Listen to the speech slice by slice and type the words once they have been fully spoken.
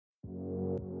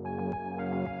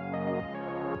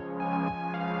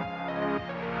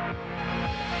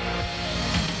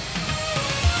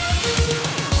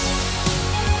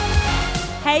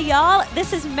Hey y'all,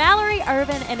 this is Mallory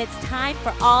Irvin, and it's time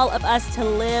for all of us to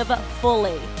live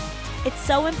fully. It's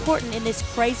so important in this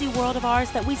crazy world of ours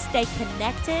that we stay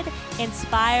connected,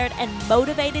 inspired, and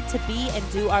motivated to be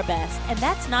and do our best, and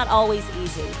that's not always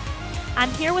easy.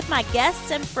 I'm here with my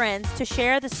guests and friends to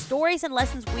share the stories and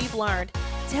lessons we've learned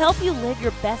to help you live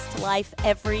your best life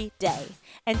every day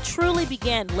and truly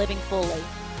begin living fully.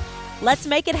 Let's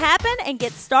make it happen and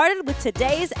get started with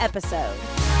today's episode.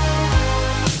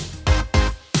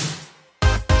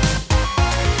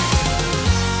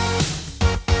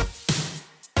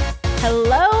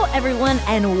 Hello, everyone,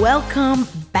 and welcome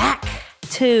back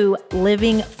to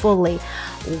Living Fully.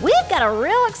 We've got a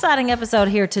real exciting episode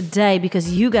here today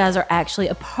because you guys are actually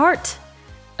a part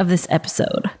of this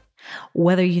episode.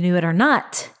 Whether you knew it or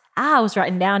not, I was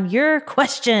writing down your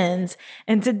questions,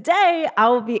 and today I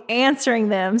will be answering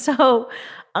them. So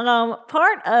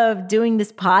part of doing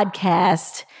this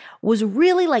podcast was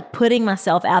really like putting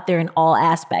myself out there in all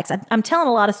aspects. I'm telling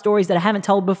a lot of stories that I haven't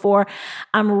told before.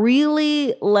 I'm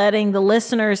really letting the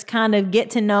listeners kind of get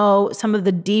to know some of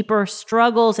the deeper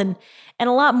struggles and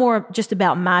a lot more just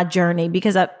about my journey,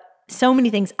 because so many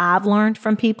things I've learned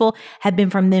from people have been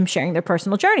from them sharing their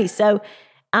personal journeys. So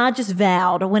I just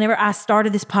vowed whenever I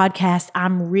started this podcast,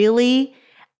 I'm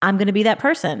going to be that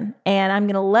person, and I'm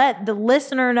going to let the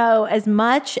listener know as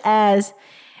much as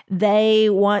they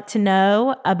want to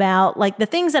know about, like, the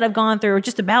things that I've gone through, or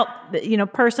just about,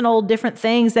 personal different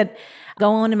things that go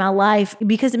on in my life,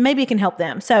 because maybe it can help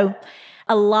them. So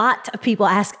a lot of people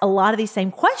ask a lot of these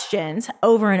same questions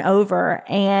over and over,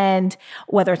 and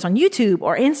whether it's on YouTube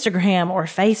or Instagram or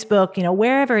Facebook,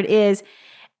 wherever it is.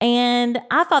 And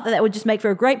I thought that would just make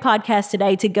for a great podcast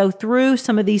today to go through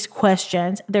some of these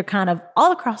questions. They're kind of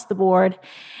all across the board,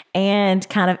 and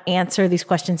kind of answer these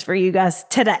questions for you guys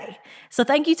today. So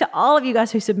thank you to all of you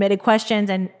guys who submitted questions,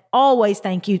 and always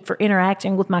thank you for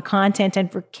interacting with my content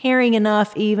and for caring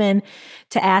enough even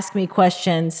to ask me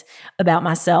questions about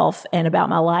myself and about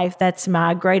my life. That's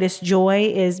my greatest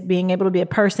joy, is being able to be a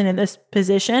person in this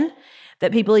position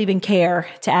that people even care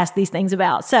to ask these things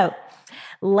about. So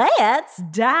let's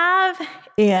dive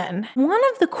in. One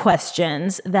of the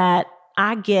questions that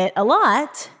I get a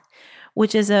lot,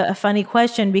 which is a funny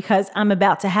question because I'm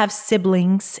about to have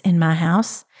siblings in my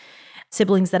house,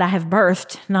 siblings that I have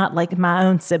birthed, not like my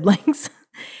own siblings.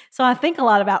 So I think a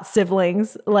lot about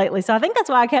siblings lately. So I think that's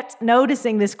why I kept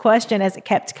noticing this question as it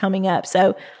kept coming up.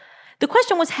 So the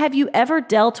question was, have you ever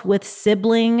dealt with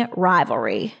sibling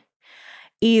rivalry,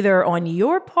 either on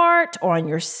your part or on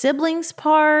your siblings'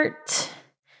 part,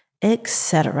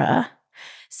 etc.?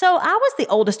 So I was the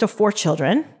oldest of 4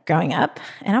 children growing up,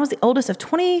 and I was the oldest of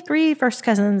 23 first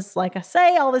cousins, like I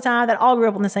say all the time, that all grew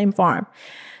up on the same farm.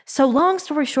 So long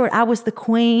story short, I was the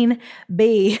queen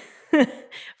bee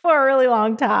for a really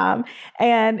long time.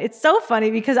 And it's so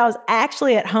funny because I was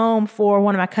actually at home for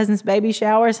one of my cousin's baby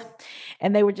showers,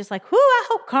 and they were just like, I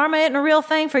hope karma isn't a real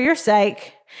thing for your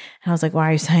sake. And I was like, why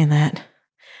are you saying that?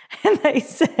 And they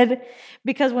said,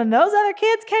 because when those other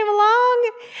kids came along,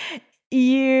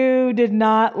 you did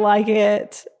not like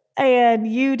it,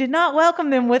 and you did not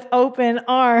welcome them with open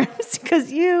arms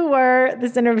because you were the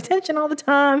center of attention all the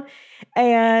time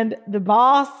and the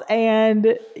boss,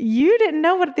 and you didn't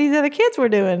know what these other kids were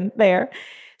doing there.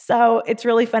 So it's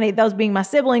really funny, those being my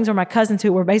siblings or my cousins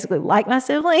who were basically like my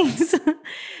siblings.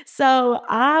 So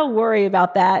I worry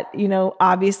about that,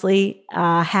 obviously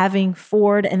having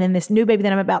Ford and then this new baby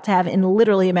that I'm about to have in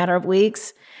literally a matter of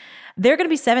weeks. They're going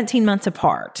to be 17 months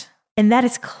apart. And that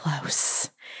is close.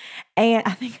 And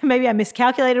I think maybe I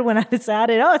miscalculated when I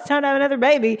decided, it's time to have another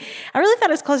baby. I really thought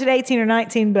it was closer to 18 or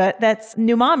 19, but that's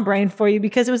new mom brain for you,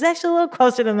 because it was actually a little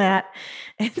closer than that.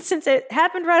 And since it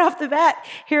happened right off the bat,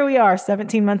 here we are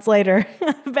 17 months later,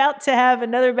 about to have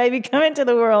another baby come into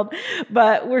the world.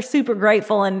 But we're super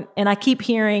grateful. And I keep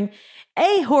hearing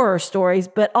horror stories,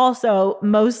 but also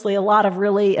mostly a lot of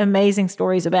really amazing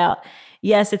stories about,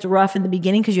 yes, it's rough in the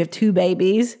beginning because you have 2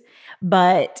 babies,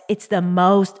 but it's the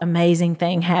most amazing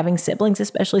thing having siblings,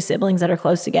 especially siblings that are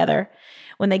close together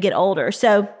when they get older.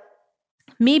 So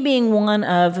me being one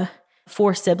of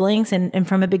 4 siblings and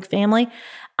from a big family,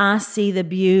 I see the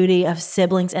beauty of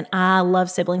siblings, and I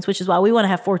love siblings, which is why we want to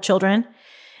have 4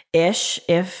 children-ish.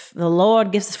 If the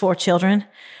Lord gives us 4 children,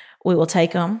 we will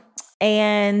take them.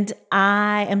 And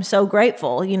I am so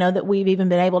grateful, that we've even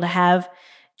been able to have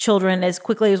children as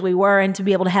quickly as we were, and to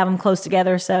be able to have them close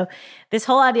together. So this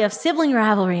whole idea of sibling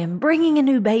rivalry and bringing a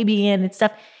new baby in and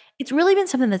stuff, it's really been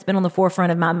something that's been on the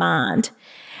forefront of my mind.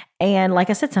 And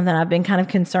like I said, something I've been kind of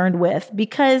concerned with,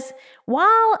 because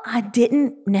while I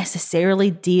didn't necessarily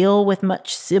deal with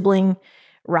much sibling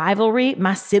rivalry.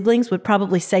 My siblings would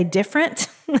probably say different.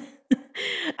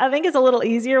 I think it's a little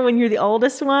easier when you're the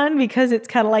oldest one because it's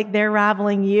kind of like they're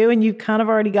rivaling you and you kind of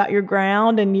already got your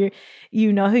ground and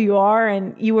you know who you are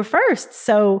and you were first.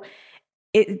 So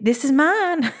this is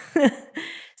mine.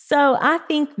 So I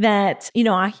think that,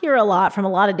 I hear a lot from a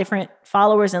lot of different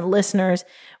followers and listeners,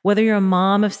 whether you're a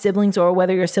mom of siblings or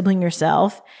whether you're a sibling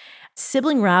yourself,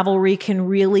 sibling rivalry can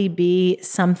really be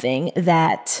something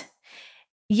that,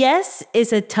 yes,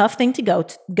 is a tough thing to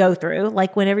go through.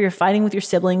 Like whenever you're fighting with your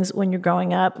siblings when you're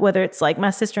growing up, whether it's like my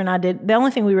sister and I did, the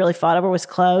only thing we really fought over was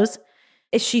clothes.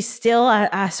 She's still,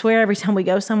 I swear every time we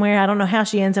go somewhere, I don't know how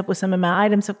she ends up with some of my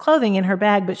items of clothing in her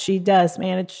bag, but she does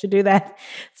manage to do that.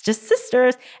 It's just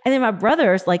sisters. And then my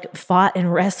brothers like fought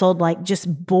and wrestled like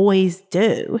just boys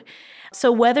do. So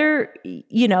whether,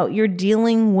 you're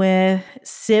dealing with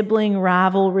sibling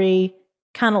rivalry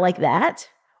kind of like that,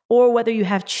 or whether you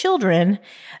have children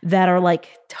that are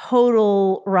like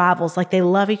total rivals, like they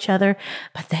love each other,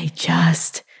 but they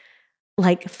just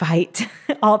like fight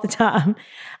all the time.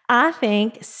 I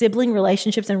think sibling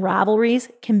relationships and rivalries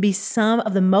can be some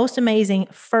of the most amazing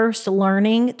first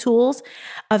learning tools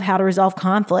of how to resolve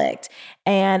conflict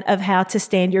and of how to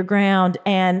stand your ground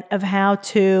and of how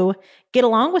to get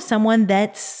along with someone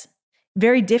that's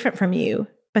very different from you,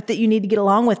 but that you need to get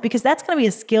along with, because that's going to be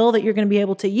a skill that you're going to be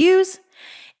able to use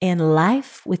in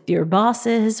life with your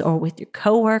bosses or with your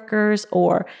coworkers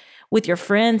or with your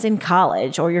friends in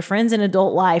college or your friends in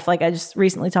adult life, like I just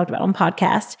recently talked about on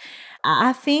podcast.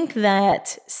 I think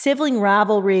that sibling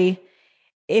rivalry,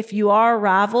 if you are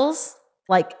rivals,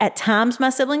 like at times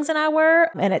my siblings and I were,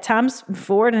 and at times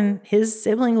Ford and his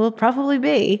sibling will probably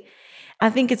be, I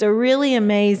think it's a really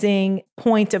amazing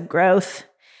point of growth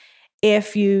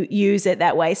if you use it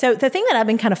that way. So the thing that I've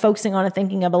been kind of focusing on and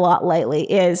thinking of a lot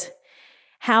lately is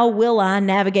how will I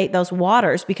navigate those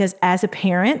waters? Because as a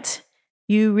parent,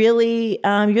 you really,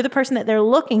 you're the person that they're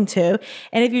looking to.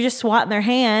 And if you're just swatting their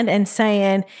hand and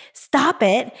saying, stop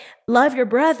it, love your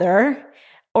brother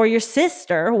or your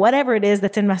sister, whatever it is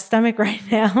that's in my stomach right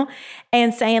now,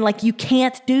 and saying like, you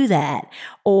can't do that,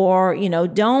 or, you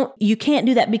can't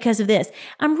do that because of this.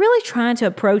 I'm really trying to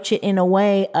approach it in a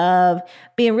way of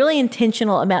being really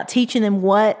intentional about teaching them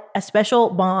what a special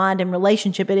bond and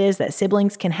relationship it is that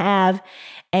siblings can have,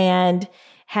 and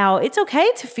how it's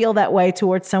okay to feel that way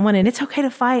towards someone, and it's okay to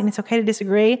fight and it's okay to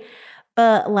disagree.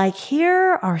 But like,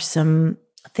 here are some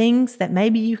things that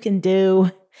maybe you can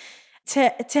do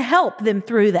to help them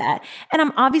through that. And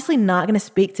I'm obviously not going to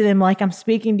speak to them like I'm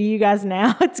speaking to you guys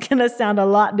now. It's going to sound a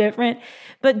lot different,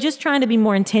 but just trying to be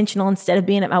more intentional instead of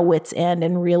being at my wit's end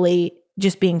and really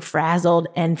just being frazzled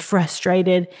and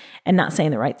frustrated and not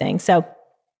saying the right thing. So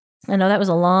I know that was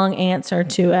a long answer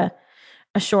to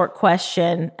a short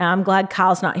question. I'm glad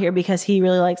Kyle's not here because he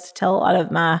really likes to tell a lot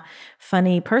of my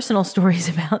funny personal stories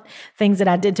about things that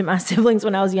I did to my siblings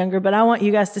when I was younger, but I want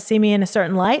you guys to see me in a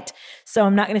certain light, so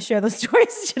I'm not going to share those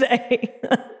stories today.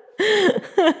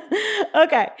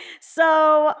 Okay,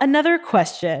 so another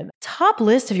question. Top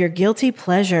list of your guilty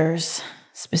pleasures.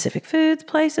 Specific foods,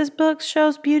 places, books,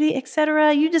 shows, beauty,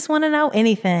 etc. You just want to know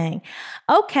anything.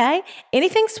 Okay,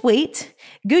 anything sweet,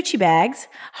 Gucci bags,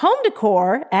 home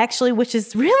decor, actually, which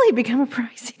has really become a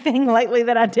pricey thing lately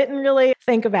that I didn't really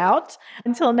think about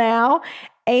until now.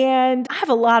 And I have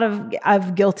a lot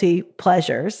of guilty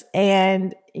pleasures.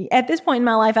 And at this point in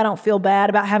my life, I don't feel bad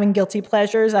about having guilty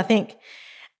pleasures. I think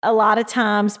a lot of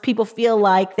times people feel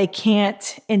like they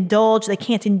can't indulge, they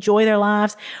can't enjoy their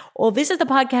lives. Well, this is the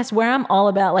podcast where I'm all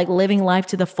about like living life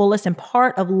to the fullest. And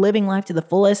part of living life to the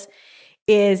fullest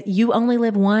is you only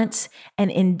live once,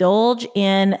 and indulge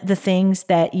in the things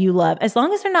that you love. As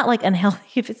long as they're not like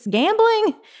unhealthy, if it's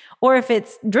gambling or if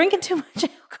it's drinking too much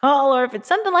alcohol or if it's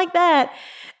something like that,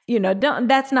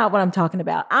 that's not what I'm talking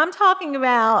about. I'm talking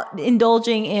about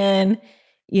indulging in,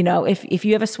 if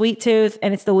you have a sweet tooth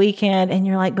and it's the weekend and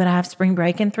you're like, but I have spring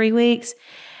break in 3 weeks.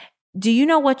 Do you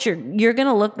know what you're going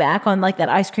to look back on, like that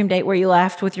ice cream date where you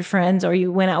laughed with your friends or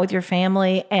you went out with your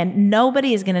family, and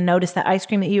nobody is going to notice that ice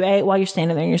cream that you ate while you're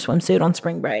standing there in your swimsuit on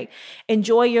spring break.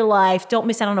 Enjoy your life. Don't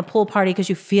miss out on a pool party because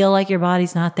you feel like your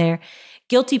body's not there.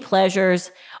 Guilty pleasures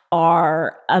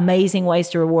are amazing ways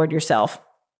to reward yourself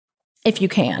if you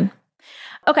can.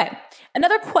 Okay.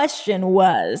 Another question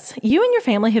was, you and your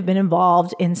family have been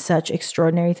involved in such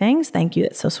extraordinary things. Thank you.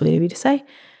 That's so sweet of you to say.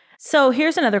 So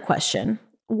here's another question.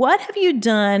 What have you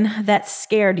done that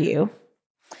scared you?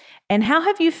 And how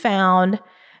have you found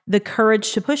the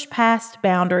courage to push past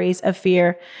boundaries of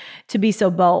fear to be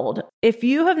so bold? If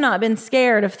you have not been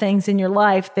scared of things in your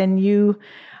life, then you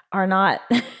are not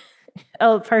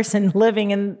a person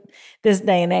living in this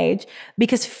day and age,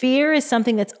 because fear is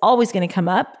something that's always going to come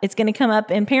up. It's going to come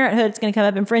up in parenthood. It's going to come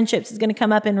up in friendships. It's going to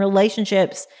come up in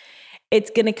relationships. It's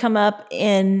going to come up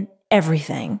in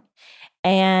everything.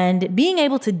 And being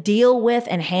able to deal with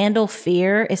and handle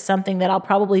fear is something that I'll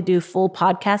probably do full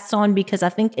podcasts on, because I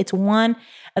think it's one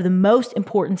of the most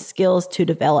important skills to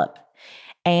develop.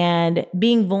 And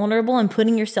being vulnerable and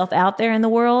putting yourself out there in the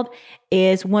world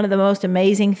is one of the most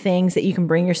amazing things that you can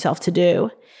bring yourself to do.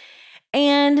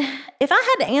 And if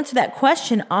I had to answer that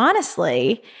question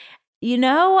honestly,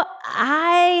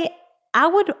 I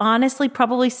would honestly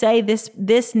probably say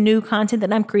this new content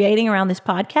that I'm creating around this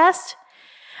podcast,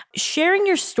 sharing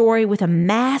your story with a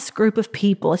mass group of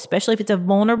people, especially if it's a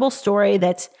vulnerable story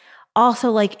that's also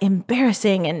like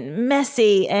embarrassing and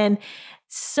messy and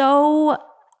so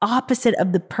opposite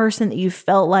of the person that you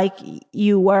felt like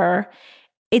you were,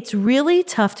 it's really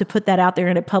tough to put that out there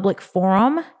in a public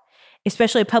forum,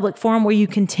 especially a public forum where you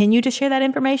continue to share that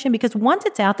information, because once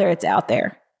it's out there, it's out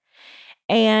there.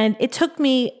 And it took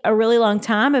me a really long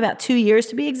time, about 2 years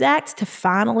to be exact, to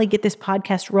finally get this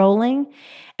podcast rolling.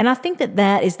 And I think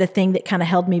that is the thing that kind of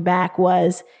held me back.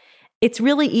 Was it's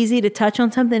really easy to touch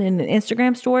on something in an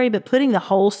Instagram story, but putting the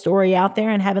whole story out there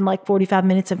and having like 45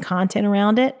 minutes of content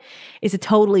around it is a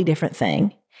totally different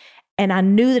thing. And I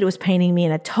knew that it was painting me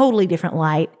in a totally different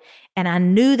light. And I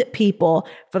knew that people,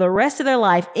 for the rest of their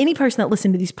life, any person that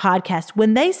listened to these podcasts,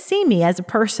 when they see me as a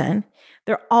person,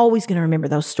 they're always going to remember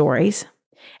those stories.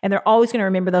 And they're always going to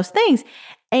remember those things.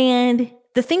 And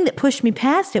the thing that pushed me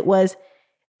past it was,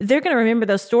 they're going to remember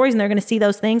those stories and they're going to see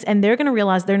those things and they're going to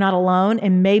realize they're not alone,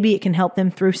 and maybe it can help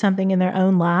them through something in their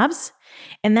own lives.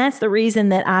 And that's the reason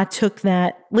that I took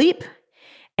that leap,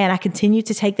 and I continue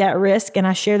to take that risk, and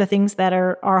I share the things that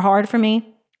are hard for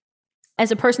me.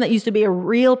 As a person that used to be a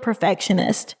real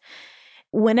perfectionist,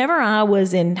 whenever I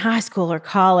was in high school or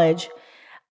college,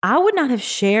 I would not have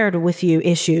shared with you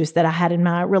issues that I had in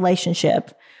my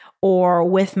relationship or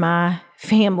with my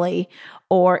family,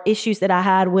 or issues that I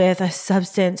had with a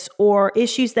substance, or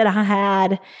issues that I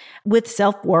had with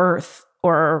self-worth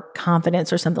or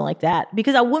confidence or something like that,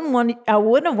 because I wouldn't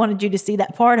have wanted you to see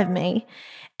that part of me.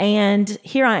 And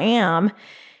here I am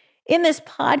in this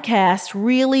podcast,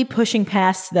 really pushing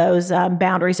past those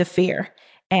boundaries of fear,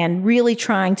 and really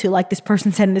trying to, like this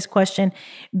person said in this question,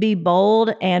 be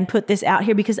bold and put this out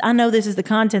here, because I know this is the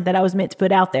content that I was meant to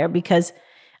put out there, because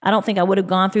I don't think I would have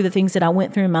gone through the things that I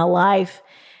went through in my life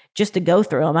just to go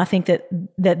through them. I think that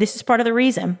this is part of the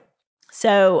reason.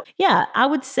 So yeah, I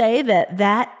would say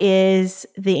that is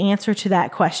the answer to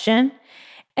that question.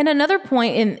 And another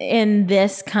point in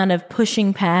this kind of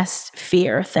pushing past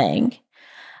fear thing,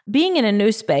 being in a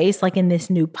new space, like in this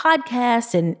new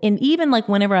podcast, and even like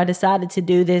whenever I decided to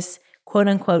do this quote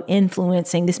unquote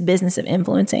influencing, this business of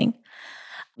influencing,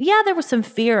 yeah, there was some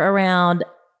fear around.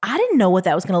 I didn't know what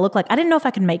that was going to look like. I didn't know if I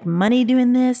could make money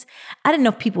doing this. I didn't know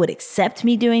if people would accept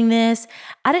me doing this.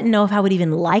 I didn't know if I would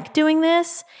even like doing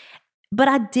this. But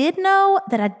I did know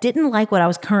that I didn't like what I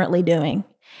was currently doing.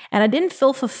 And I didn't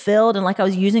feel fulfilled and like I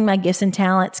was using my gifts and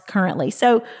talents currently.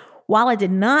 So while I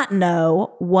did not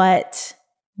know what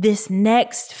this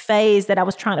next phase that I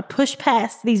was trying to push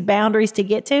past these boundaries to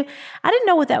get to, I didn't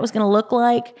know what that was going to look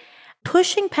like.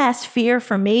 Pushing past fear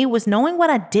for me was knowing what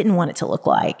I didn't want it to look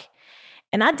like.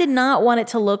 And I did not want it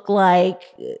to look like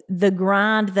the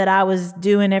grind that I was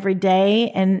doing every day,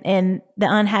 and the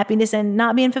unhappiness and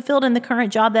not being fulfilled in the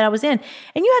current job that I was in.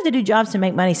 And you have to do jobs to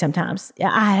make money sometimes.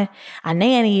 I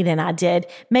nannied, and I did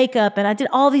makeup, and I did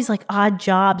all these like odd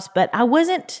jobs, but I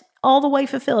wasn't all the way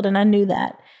fulfilled, and I knew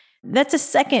that. That's a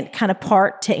second kind of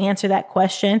part to answer that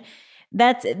question.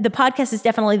 The podcast is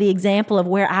definitely the example of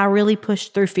where I really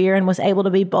pushed through fear and was able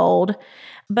to be bold.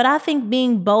 But I think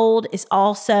being bold is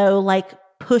also like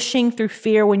pushing through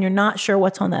fear when you're not sure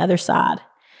what's on the other side.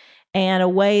 And a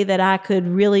way that I could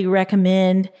really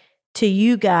recommend to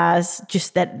you guys,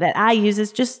 just that I use,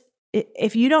 is just,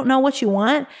 if you don't know what you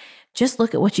want, just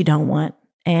look at what you don't want.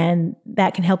 And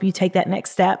that can help you take that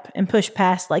next step and push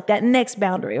past like that next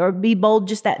boundary, or be bold,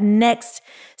 just that next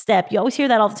step. You always hear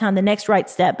that all the time, the next right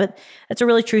step, but that's a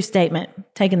really true statement,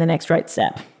 taking the next right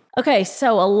step. Okay,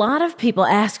 so a lot of people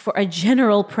ask for a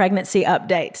general pregnancy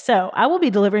update. So I will be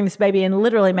delivering this baby in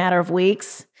literally a matter of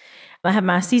weeks. I have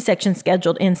my C-section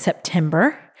scheduled in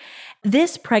September.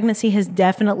 This pregnancy has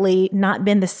definitely not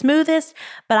been the smoothest,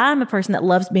 but I'm a person that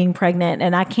loves being pregnant,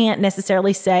 and I can't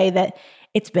necessarily say that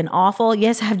it's been awful.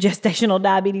 Yes, I have gestational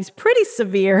diabetes, pretty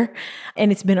severe,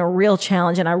 and it's been a real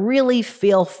challenge. And I really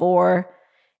feel for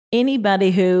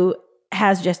anybody who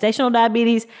has gestational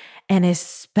diabetes, and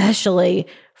especially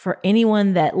for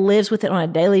anyone that lives with it on a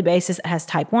daily basis that has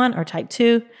type 1 or type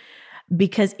 2,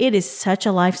 because it is such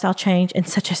a lifestyle change and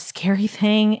such a scary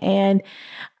thing. And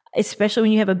especially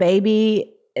when you have a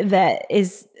baby that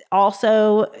is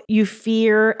also, you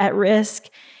fear at risk,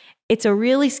 it's a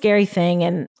really scary thing.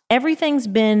 And everything's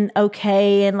been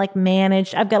okay and like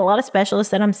managed. I've got a lot of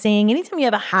specialists that I'm seeing. Anytime you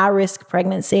have a high risk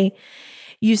pregnancy,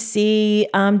 you see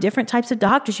different types of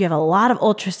doctors. You have a lot of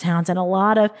ultrasounds and a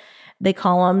lot of, they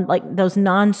call them like those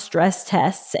non-stress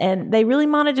tests, and they really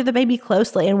monitor the baby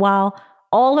closely. And while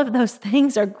all of those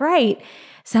things are great,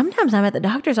 sometimes I'm at the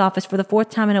doctor's office for the 4th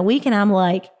time in a week and I'm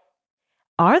like,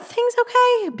 are things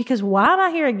okay? Because why am I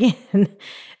here again?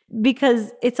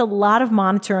 Because it's a lot of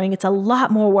monitoring. It's a lot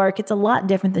more work. It's a lot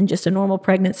different than just a normal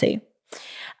pregnancy.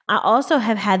 I also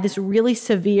have had this really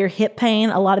severe hip pain.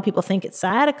 A lot of people think it's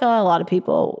sciatica. A lot of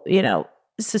people,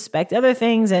 suspect other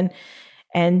things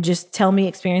and just tell me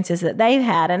experiences that they've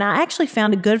had. And I actually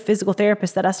found a good physical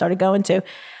therapist that I started going to.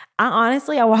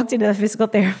 I walked into the physical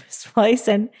therapist's place,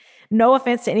 and no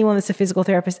offense to anyone that's a physical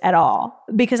therapist at all,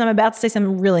 because I'm about to say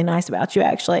something really nice about you,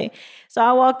 actually. So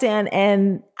I walked in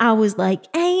and I was like,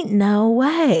 ain't no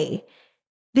way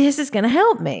this is going to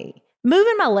help me.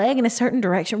 Moving my leg in a certain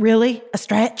direction, really, a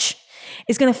stretch,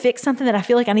 is going to fix something that I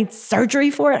feel like I need surgery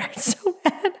for. It hurts so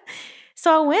bad.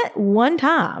 So I went one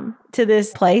time to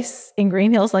this place in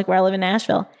Green Hills, like where I live in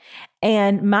Nashville,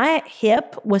 and my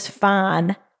hip was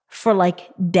fine for like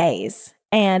days.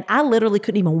 And I literally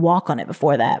couldn't even walk on it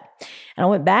before that. And I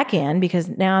went back in because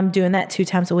now I'm doing that 2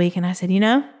 times a week. And I said,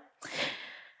 I'm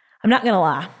not going to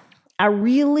lie. I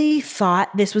really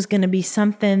thought this was going to be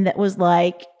something that was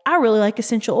like, I really like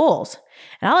essential oils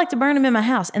and I like to burn them in my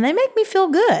house and they make me feel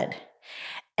good.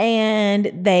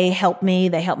 And they help me.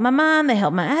 They help my mind. They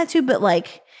help my attitude. But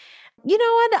like,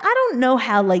 I don't know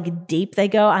how like deep they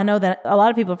go. I know that a lot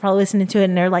of people are probably listening to it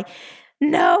and they're like,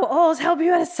 no, oils help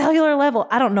you at a cellular level.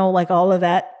 I don't know like all of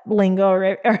that lingo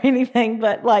or anything,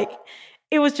 but like,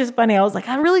 it was just funny. I was like,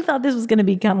 I really thought this was going to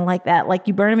be kind of like that. Like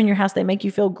you burn them in your house, they make you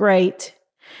feel great.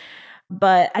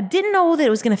 But I didn't know that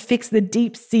it was going to fix the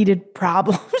deep-seated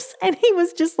problems. And he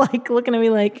was just like looking at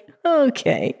me like,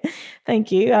 okay,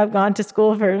 thank you. I've gone to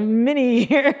school for many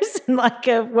years and like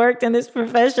I've worked in this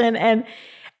profession, and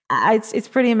it's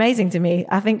pretty amazing to me.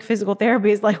 I think physical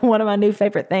therapy is like one of my new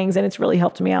favorite things, and it's really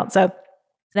helped me out. So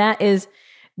that is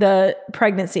the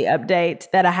pregnancy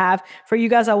update that I have for you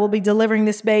guys. I will be delivering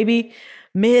this baby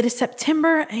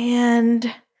mid-September,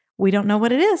 and we don't know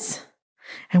what it is.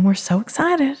 And we're so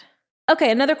excited. Okay,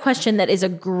 another question that is a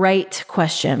great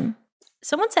question.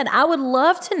 Someone said, I would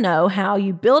love to know how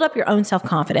you build up your own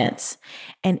self-confidence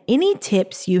and any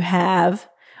tips you have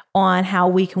on how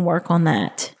we can work on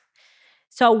that.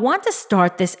 So I want to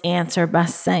start this answer by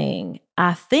saying,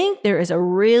 I think there is a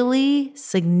really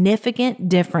significant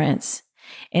difference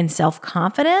in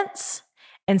self-confidence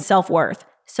and self-worth.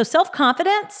 So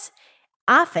self-confidence,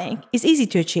 I think, is easy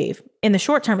to achieve in the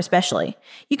short term, especially.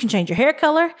 You can change your hair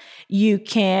color. You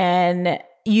can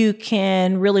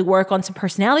really work on some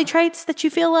personality traits that you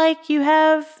feel like you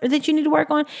have or that you need to work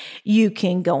on. You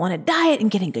can go on a diet and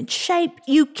get in good shape.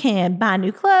 You can buy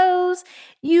new clothes.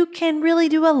 You can really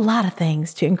do a lot of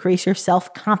things to increase your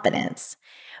self-confidence.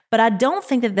 But I don't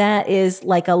think that that is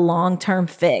like a long-term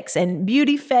fix, and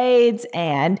beauty fades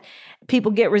and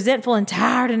people get resentful and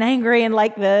tired and angry, and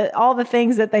like all the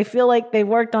things that they feel like they've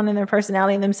worked on in their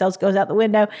personality and themselves goes out the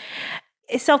window.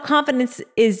 Self-confidence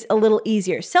is a little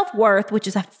easier. Self-worth, which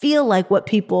is I feel like what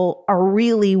people are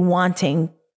really wanting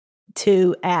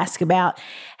to ask about,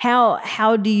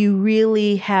 how do you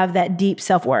really have that deep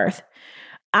self-worth?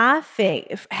 I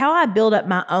think how I build up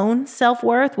my own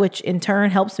self-worth, which in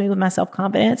turn helps me with my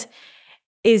self-confidence,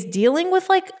 is dealing with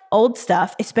like old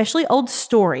stuff, especially old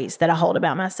stories that I hold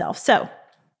about myself. So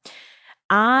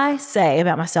I say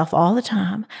about myself all the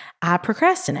time, I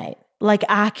procrastinate. Like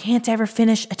I can't ever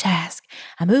finish a task.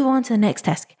 I move on to the next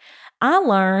task. I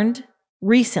learned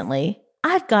recently,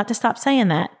 I've got to stop saying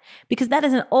that, because that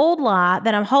is an old lie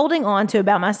that I'm holding on to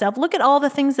about myself. Look at all the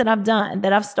things that I've done,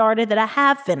 that I've started, that I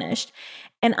have finished.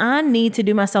 And I need to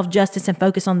do myself justice and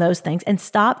focus on those things and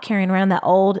stop carrying around that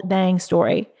old dang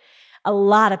story. A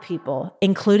lot of people,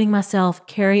 including myself,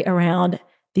 carry around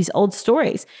these old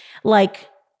stories. Like,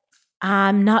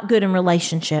 I'm not good in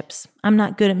relationships. I'm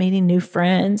not good at meeting new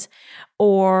friends.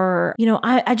 Or,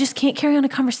 I just can't carry on a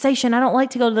conversation. I don't like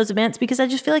to go to those events because I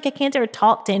just feel like I can't ever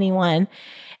talk to anyone.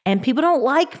 And people don't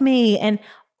like me. And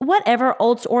whatever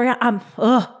old story,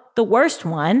 the worst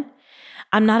one,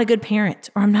 I'm not a good parent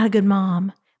or I'm not a good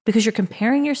mom, because you're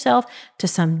comparing yourself to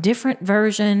some different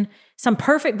version, some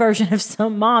perfect version of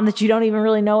some mom that you don't even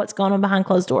really know what's going on behind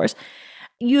closed doors.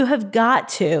 you have got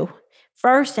to,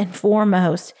 first and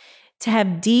foremost, to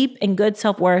have deep and good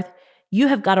self-worth, you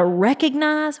have got to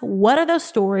recognize what are those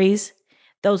stories,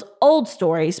 those old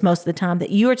stories most of the time that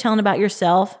you are telling about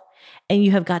yourself, and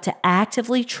you have got to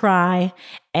actively try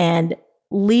and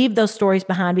leave those stories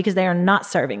behind because they are not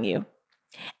serving you.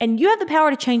 And you have the power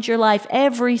to change your life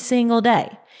every single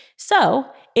day. So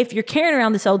if you're carrying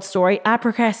around this old story, I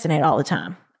procrastinate all the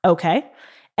time. Okay.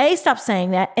 A, stop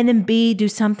saying that. And then B, do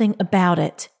something about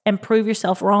it and prove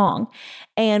yourself wrong.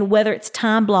 And whether it's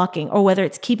time blocking or whether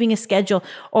it's keeping a schedule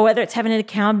or whether it's having an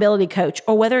accountability coach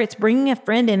or whether it's bringing a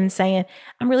friend in and saying,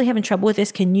 I'm really having trouble with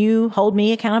this. Can you hold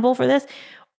me accountable for this?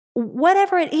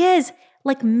 Whatever it is,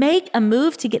 like make a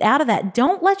move to get out of that.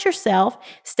 Don't let yourself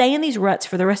stay in these ruts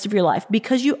for the rest of your life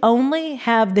because you only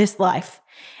have this life.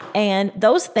 And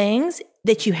those things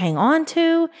that you hang on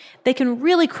to, they can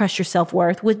really crush your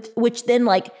self-worth, which then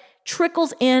like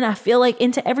trickles in, I feel like,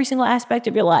 into every single aspect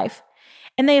of your life.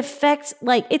 And they affect,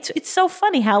 like, it's so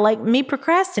funny how like me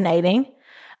procrastinating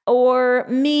or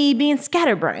me being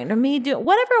scatterbrained or me doing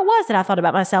whatever it was that I thought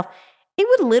about myself, it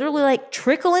would literally like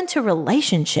trickle into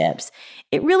relationships.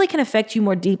 It really can affect you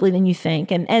more deeply than you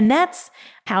think. And that's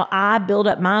how I build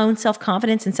up my own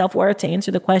self-confidence and self-worth, to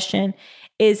answer the question,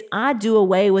 is I do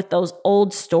away with those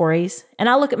old stories and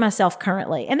I look at myself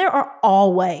currently. And there are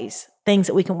always things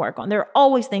that we can work on. There are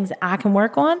always things that I can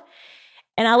work on.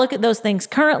 And I look at those things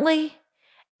currently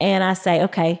and I say,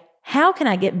 okay, how can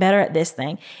I get better at this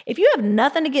thing? If you have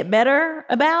nothing to get better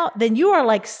about, then you are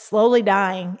like slowly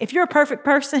dying. If you're a perfect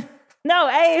person, no,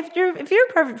 hey, if you're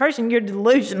a perfect person, you're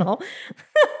delusional.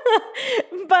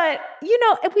 But,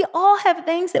 we all have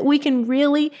things that we can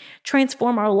really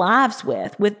transform our lives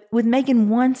with making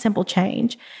one simple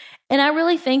change. And I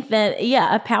really think that,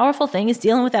 a powerful thing is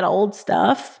dealing with that old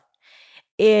stuff,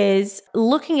 is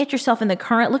looking at yourself in the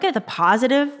current, looking at the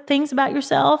positive things about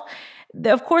yourself.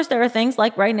 Of course, there are things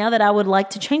like right now that I would like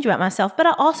to change about myself, but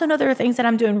I also know there are things that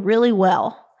I'm doing really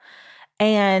well.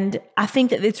 And I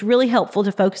think that it's really helpful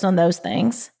to focus on those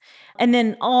things. And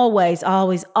then always,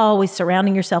 always, always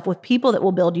surrounding yourself with people that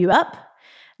will build you up,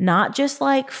 not just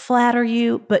like flatter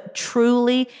you, but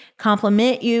truly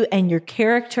compliment you and your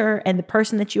character and the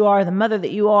person that you are, the mother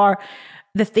that you are,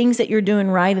 the things that you're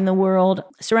doing right in the world.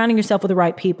 Surrounding yourself with the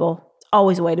right people,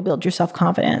 always a way to build your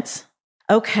self-confidence.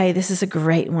 Okay, this is a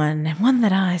great one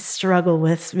that I struggle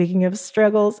with. Speaking of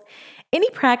struggles, any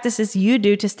practices you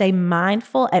do to stay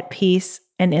mindful, at peace,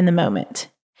 and in the moment?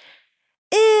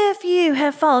 If you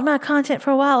have followed my content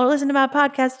for a while or listened to my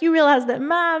podcast, you realize that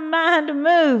my mind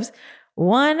moves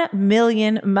 1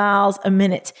 million miles a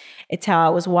minute. It's how I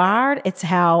was wired. It's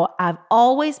how I've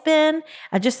always been.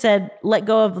 I just said, let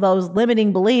go of those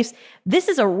limiting beliefs. This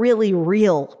is a really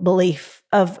real belief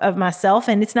of myself.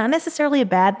 And it's not necessarily a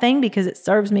bad thing because it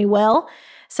serves me well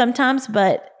sometimes,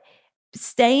 but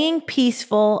staying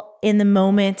peaceful in the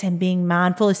moment and being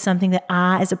mindful is something that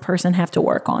I, as a person, have to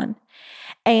work on.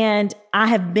 And I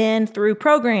have been through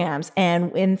programs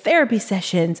and in therapy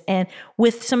sessions and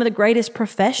with some of the greatest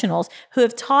professionals who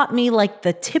have taught me like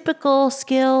the typical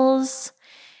skills,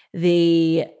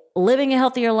 the living a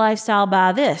healthier lifestyle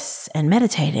by this and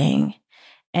meditating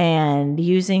and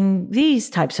using these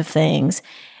types of things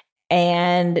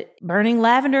and burning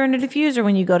lavender in a diffuser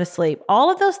when you go to sleep.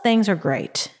 All of those things are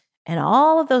great. And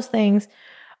all of those things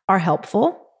are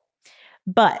helpful.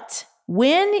 But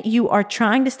when you are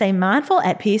trying to stay mindful,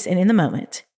 at peace, and in the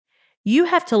moment, you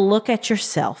have to look at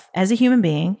yourself as a human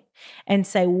being and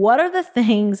say, what are the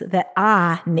things that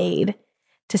I need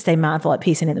to stay mindful, at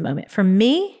peace, and in the moment? For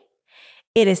me,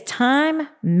 it is time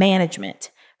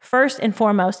management, first and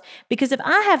foremost, because if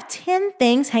I have 10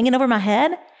 things hanging over my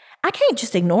head, I can't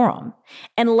just ignore them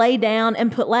and lay down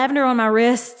and put lavender on my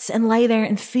wrists and lay there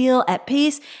and feel at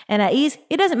peace and at ease.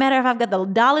 It doesn't matter if I've got the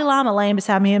Dalai Lama laying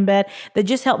beside me in bed that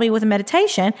just helped me with a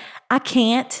meditation. I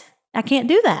can't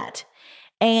do that.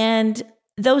 And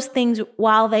those things,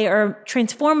 while they are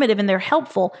transformative and they're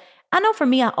helpful, I know for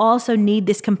me, I also need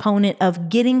this component of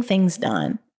getting things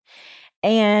done.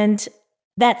 And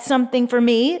that's something for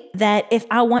me that if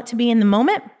I want to be in the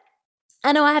moment,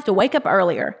 I know I have to wake up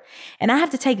earlier and I have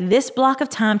to take this block of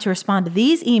time to respond to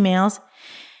these emails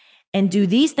and do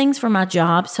these things for my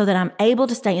job so that I'm able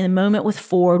to stay in the moment with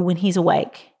Ford when he's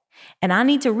awake. And I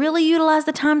need to really utilize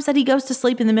the times that he goes to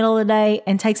sleep in the middle of the day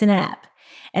and takes a nap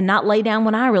and not lay down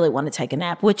when I really want to take a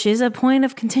nap, which is a point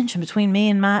of contention between me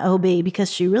and my OB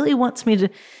because she really wants me to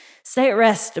stay at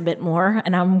rest a bit more,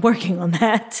 and I'm working on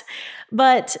that.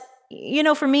 But,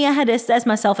 for me, I had to assess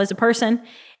myself as a person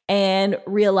and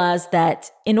realize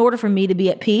that in order for me to be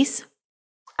at peace,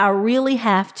 I really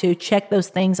have to check those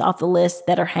things off the list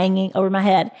that are hanging over my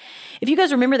head. If you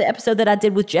guys remember the episode that I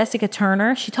did with Jessica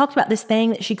Turner, she talked about this thing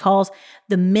that she calls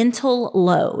the mental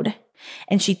load.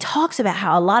 And she talks about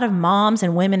how a lot of moms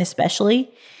and women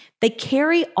especially, they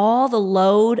carry all the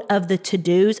load of the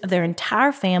to-dos of their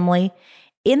entire family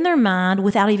in their mind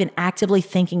without even actively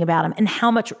thinking about them, and how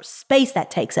much space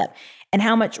that takes up and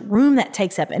how much room that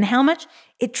takes up and how much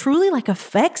it truly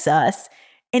affects us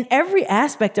in every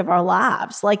aspect of our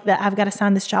lives. Like that I've got to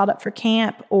sign this child up for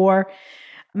camp, or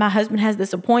my husband has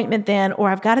this appointment then,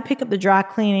 or I've got to pick up the dry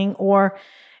cleaning, or,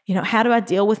 how do I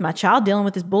deal with my child dealing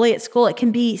with this bully at school? It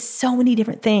can be so many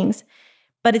different things,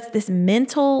 but it's this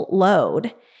mental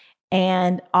load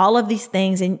and all of these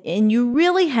things. And you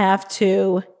really have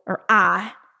to, or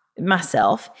I,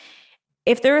 myself,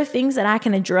 if there are things that I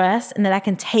can address and that I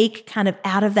can take kind of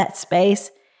out of that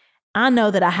space, I know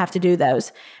that I have to do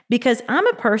those, because I'm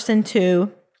a person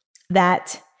too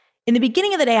that in the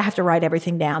beginning of the day, I have to write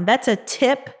everything down. That's a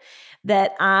tip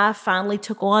that I finally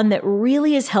took on that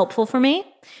really is helpful for me.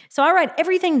 So I write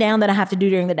everything down that I have to do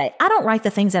during the day. I don't write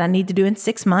the things that I need to do in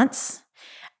 6 months.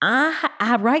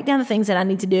 I write down the things that I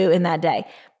need to do in that day.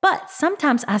 But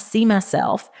sometimes I see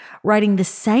myself writing the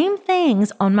same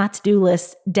things on my to-do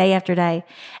list day after day.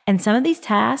 And some of these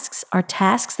tasks are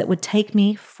tasks that would take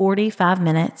me 45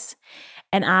 minutes.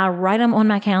 And I write them on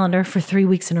my calendar for 3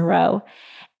 weeks in a row.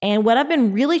 And what I've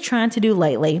been really trying to do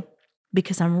lately,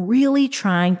 because I'm really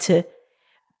trying to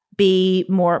be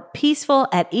more peaceful,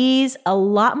 at ease, a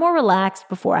lot more relaxed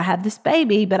before I have this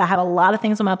baby, but I have a lot of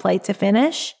things on my plate to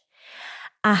finish.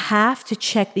 I have to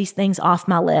check these things off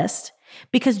my list,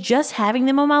 because just having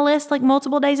them on my list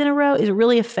multiple days in a row is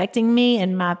really affecting me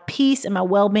and my peace and my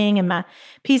well-being and my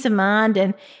peace of mind.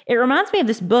 And it reminds me of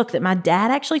this book that my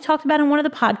dad actually talked about in one of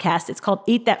the podcasts. It's called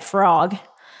Eat That Frog.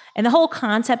 And the whole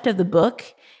concept of the book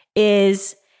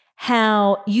is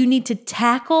how you need to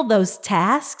tackle those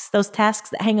tasks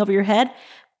that hang over your head,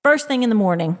 first thing in the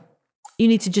morning. You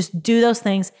need to just do those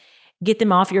things, get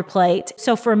them off your plate.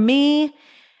 So for me,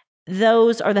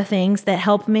 those are the things that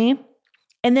help me.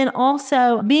 And then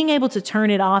also being able to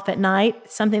turn it off at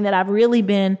night, something that I've really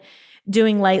been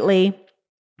doing lately,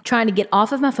 trying to get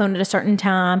off of my phone at a certain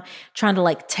time, trying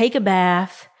to take a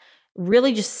bath,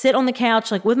 really just sit on the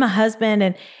couch with my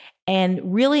husband and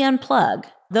really unplug.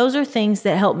 Those are things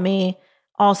that help me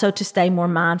also to stay more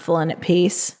mindful and at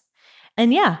peace.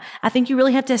 And yeah, I think you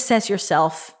really have to assess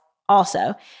yourself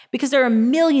also, because there are a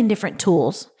million different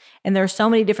tools. And there are so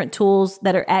many different tools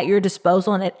that are at your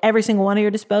disposal and at every single one of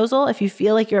your disposal. If you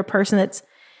feel like you're a person that's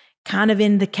kind of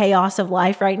in the chaos of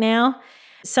life right now,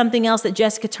 something else that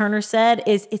Jessica Turner said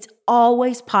is it's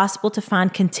always possible to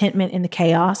find contentment in the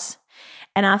chaos.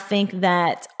 And I think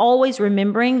that always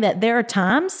remembering that there are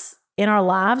times in our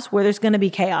lives where there's going to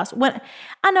be chaos. When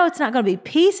I know it's not going to be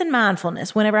peace and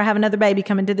mindfulness whenever I have another baby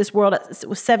come into this world. It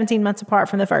was 17 months apart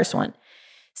from the first one.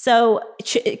 So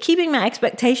keeping my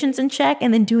expectations in check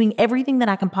and then doing everything that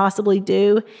I can possibly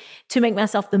do to make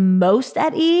myself the most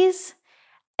at ease,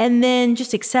 and then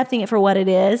just accepting it for what it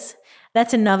is.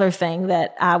 That's another thing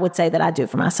that I would say that I do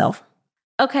for myself.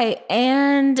 Okay,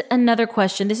 and another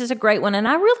question. This is a great one. And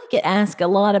I really get asked a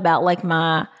lot about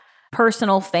my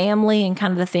personal family and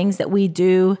kind of the things that we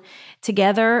do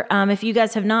together. If you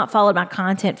guys have not followed my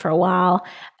content for a while,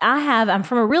 I'm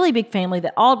from a really big family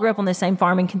that all grew up on the same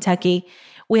farm in Kentucky.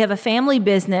 We have a family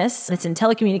business. It's in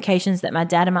telecommunications that my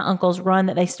dad and my uncles run,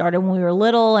 that they started when we were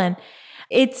little. And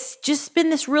it's just been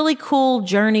this really cool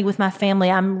journey with my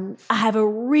family. I have a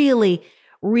really,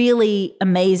 really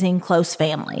amazing close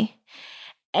family.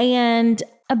 And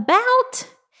about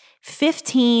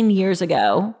 15 years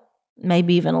ago,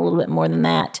 maybe even a little bit more than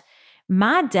that,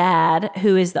 my dad,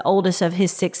 who is the oldest of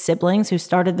his 6 siblings, who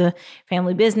started the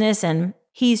family business, and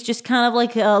he's just kind of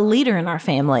like a leader in our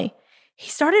family, he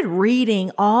started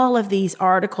reading all of these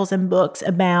articles and books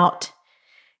about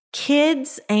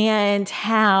kids and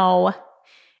how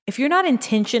if you're not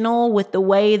intentional with the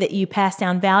way that you pass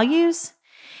down values,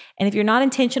 and if you're not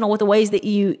intentional with the ways that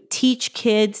you teach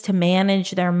kids to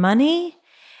manage their money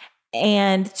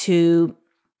and to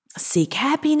seek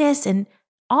happiness and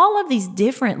all of these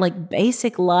different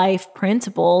basic life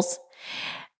principles,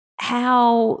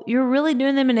 how you're really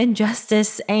doing them an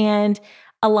injustice. And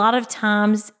a lot of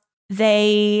times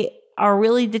they are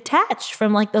really detached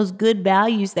from those good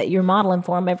values that you're modeling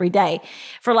for them every day,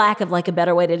 for lack of a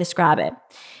better way to describe it.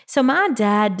 So my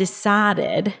dad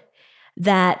decided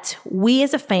that we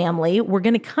as a family were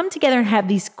going to come together and have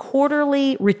these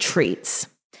quarterly retreats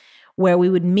where we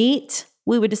would meet.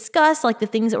 We would discuss the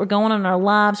things that were going on in our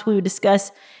lives. We would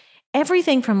discuss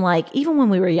everything from even when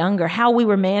we were younger, how we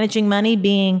were managing money,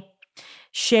 being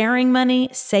sharing money,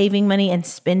 saving money, and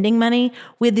spending money.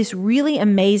 We had this really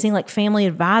amazing family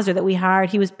advisor that we hired.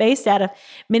 He was based out of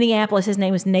Minneapolis. His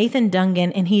name was Nathan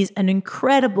Dungan, and he's an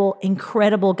incredible,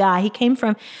 incredible guy. He came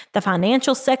from the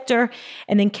financial sector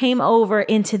and then came over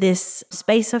into this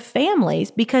space of families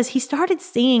because he started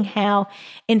seeing how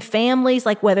in families,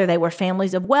 whether they were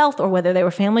families of wealth or whether they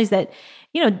were families that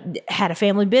had a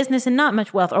family business and not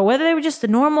much wealth, or whether they were just a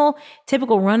normal,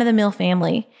 typical run-of-the-mill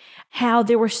family, how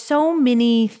there were so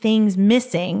many things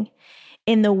missing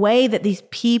in the way that these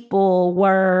people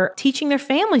were teaching their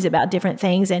families about different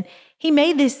things. And he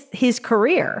made this his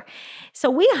career. So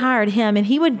we hired him, and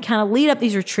he would kind of lead up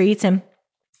these retreats.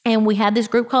 And we had this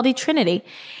group called eTrinity.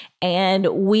 And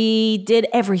we did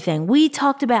everything. We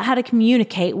talked about how to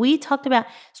communicate. We talked about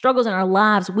struggles in our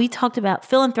lives. We talked about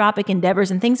philanthropic endeavors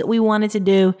and things that we wanted to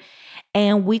do.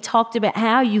 And we talked about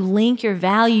how you link your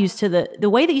values to the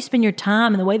way that you spend your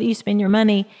time and the way that you spend your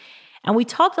money. And we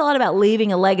talked a lot about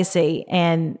leaving a legacy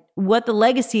and what the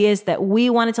legacy is that we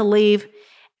wanted to leave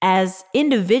as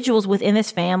individuals within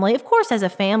this family. Of course, as a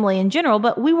family in general,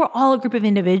 but we were all a group of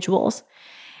individuals.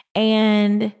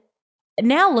 And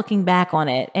now looking back on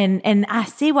it, and I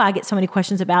see why I get so many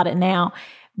questions about it now,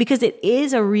 because it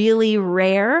is a really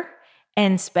rare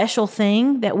and special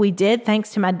thing that we did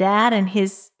thanks to my dad and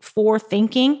his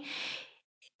forethinking.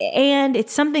 And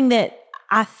it's something that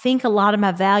I think a lot of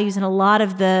my values and a lot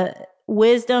of the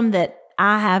wisdom that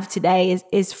I have today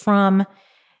is from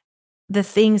the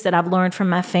things that I've learned from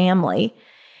my family.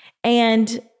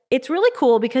 And it's really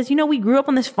cool because, we grew up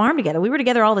on this farm together. We were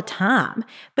together all the time,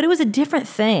 but it was a different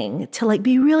thing to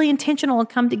be really intentional and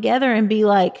come together and be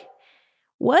like,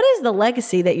 what is the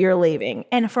legacy that you're leaving?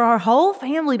 And for our whole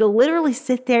family to literally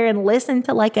sit there and listen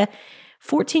to a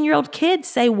 14-year-old kid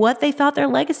say what they thought their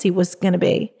legacy was going to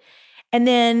be. And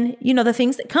then, the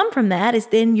things that come from that is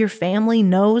then your family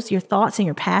knows your thoughts and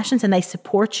your passions and they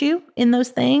support you in those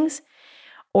things.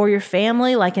 Or your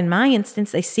family, in my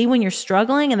instance, they see when you're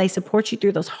struggling and they support you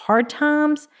through those hard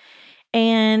times.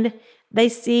 And they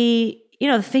see,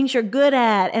 the things you're good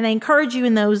at and they encourage you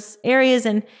in those areas.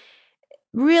 And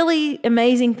really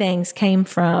amazing things came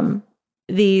from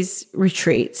these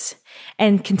retreats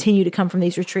and continue to come from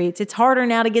these retreats. It's harder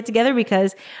now to get together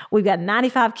because we've got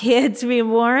 95 kids being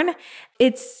born.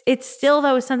 It's still,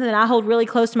 though, something that I hold really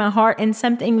close to my heart and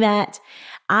something that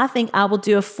I think I will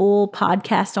do a full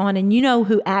podcast on. And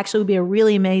who actually would be a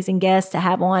really amazing guest to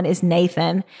have on is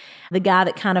Nathan, the guy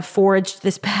that kind of forged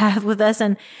this path with us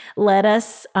and led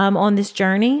us on this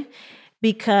journey,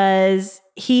 because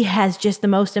he has just the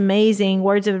most amazing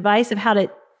words of advice of how to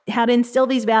instill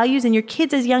these values in your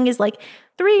kids as young as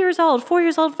 3 years old, 4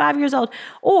 years old, 5 years old.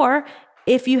 Or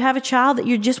if you have a child that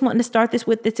you're just wanting to start this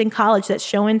with that's in college that's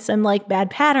showing some bad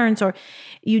patterns, or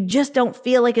you just don't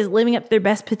feel is living up to their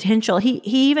best potential, he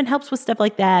even helps with stuff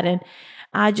like that. And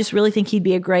I just really think he'd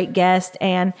be a great guest.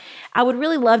 And I would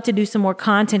really love to do some more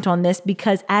content on this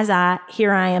because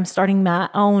here I am starting my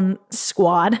own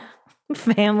squad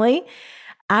family.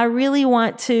 I really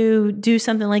want to do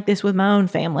something like this with my own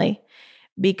family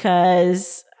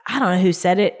because I don't know who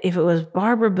said it, if it was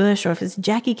Barbara Bush or if it's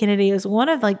Jackie Kennedy. It was one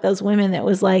of those women that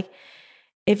was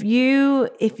if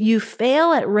you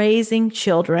fail at raising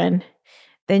children,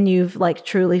 then you've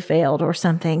truly failed, or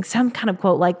something, some kind of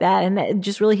quote like that. And it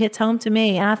just really hits home to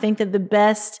me. And I think that the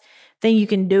best thing you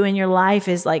can do in your life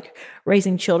is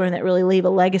raising children that really leave a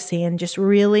legacy, and just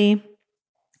really,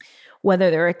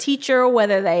 whether they're a teacher,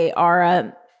 whether they are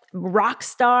a rock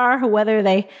star, whether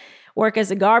they work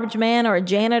as a garbage man or a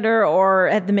janitor or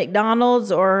at the McDonald's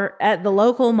or at the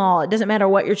local mall. It doesn't matter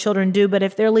what your children do, but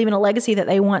if they're leaving a legacy that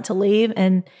they want to leave,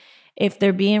 and if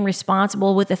they're being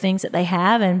responsible with the things that they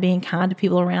have and being kind to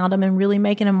people around them and really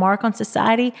making a mark on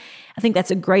society, I think that's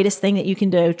the greatest thing that you can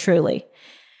do, truly.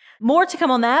 More to come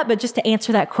on that, but just to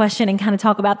answer that question and kind of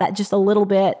talk about that just a little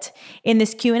bit in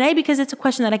this Q&A, because it's a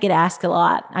question that I get asked a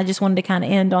lot. I just wanted to kind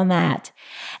of end on that.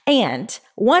 And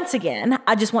once again,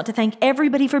 I just want to thank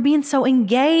everybody for being so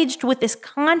engaged with this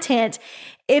content.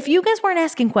 If you guys weren't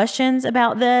asking questions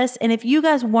about this, and if you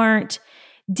guys weren't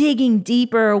digging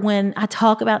deeper when I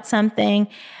talk about something,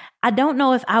 I don't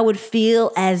know if I would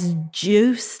feel as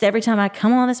juiced every time I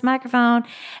come on this microphone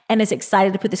and as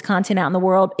excited to put this content out in the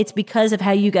world. It's because of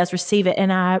how you guys receive it,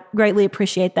 and I greatly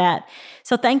appreciate that.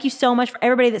 So thank you so much for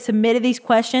everybody that submitted these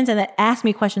questions and that asked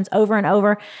me questions over and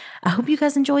over. I hope you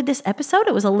guys enjoyed this episode.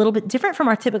 It was a little bit different from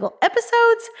our typical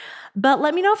episodes, but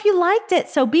let me know if you liked it.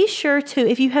 So be sure to,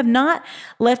 if you have not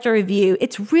left a review,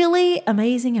 it's really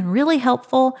amazing and really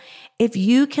helpful if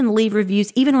you can leave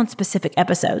reviews even on specific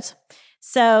episodes.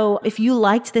 So if you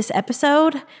liked this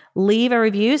episode, leave a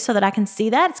review so that I can see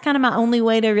that. It's kind of my only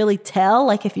way to really tell,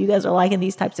 like, if you guys are liking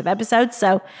these types of episodes.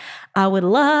 So I would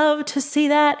love to see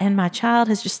that. And my child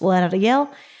has just let out a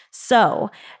yell.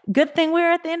 So good thing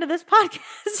we're at the end of this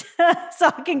podcast so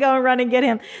I can go and run and get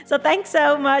him. So thanks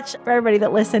so much for everybody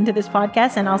that listened to this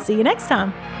podcast, and I'll see you next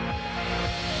time.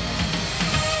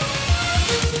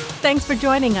 Thanks for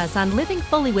joining us on Living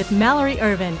Fully with Mallory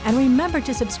Ervin, and remember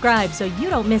to subscribe so you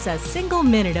don't miss a single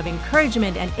minute of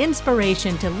encouragement and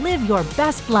inspiration to live your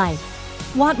best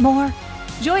life. Want more?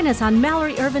 Join us on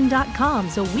MalloryErvin.com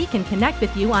so we can connect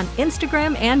with you on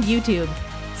Instagram and YouTube.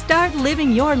 Start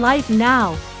living your life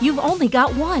now. You've only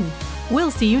got one.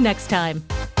 We'll see you next time.